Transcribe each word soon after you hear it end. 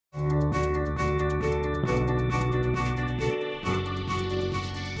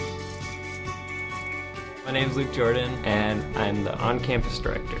My name is Luke Jordan, and I'm the on-campus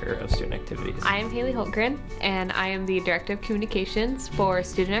director of student activities. I am Haley Holtgren, and I am the director of communications for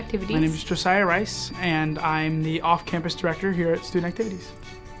student activities. My name is Josiah Rice, and I'm the off-campus director here at Student Activities.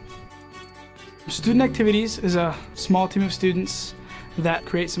 Student Activities is a small team of students that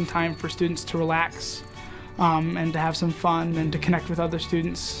create some time for students to relax and to have some fun and to connect with other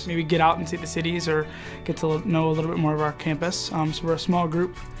students. Maybe get out and see the cities or get to know a little bit more of our campus. So we're a small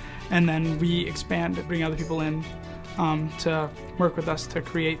group, and then we expand and bring other people in to work with us to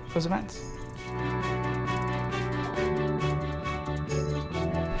create those events.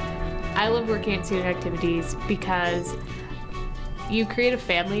 I love working at student activities because you create a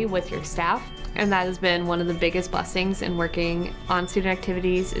family with your staff, and that has been one of the biggest blessings in working on student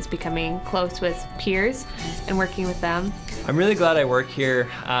activities, is becoming close with peers and working with them. I'm really glad I work here,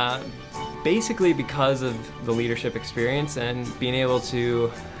 basically because of the leadership experience and being able to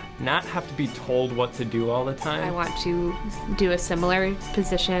not have to be told what to do all the time. I want to do a similar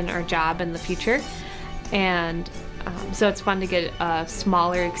position or job in the future, and so it's fun to get a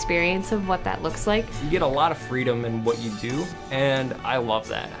smaller experience of what that looks like. You get a lot of freedom in what you do, and I love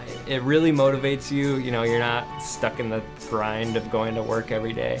that. It really motivates you. You know, you're not stuck in the grind of going to work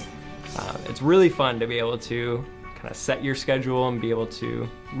every day. It's really fun to be able to kind of set your schedule and be able to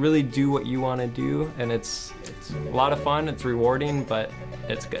really do what you want to do, and it's a lot of fun, it's rewarding, but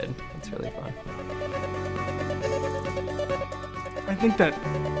it's good. It's really fun. I think that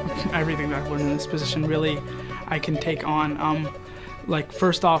everything that I've learned in this position really I can take on. Like,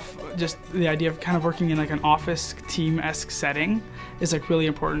 first off, just the idea of kind of working in like an office team-esque setting is like really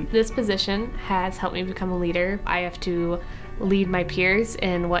important. This position has helped me become a leader. I have to lead my peers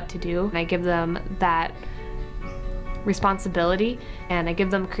in what to do, and I give them that responsibility, and I give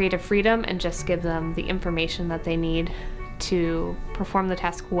them creative freedom and just give them the information that they need to perform the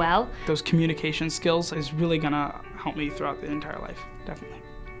task well. Those communication skills is really gonna help me throughout the entire life, definitely.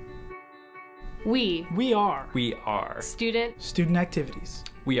 We are Student Student Activities.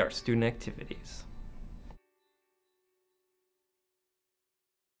 We are Student Activities.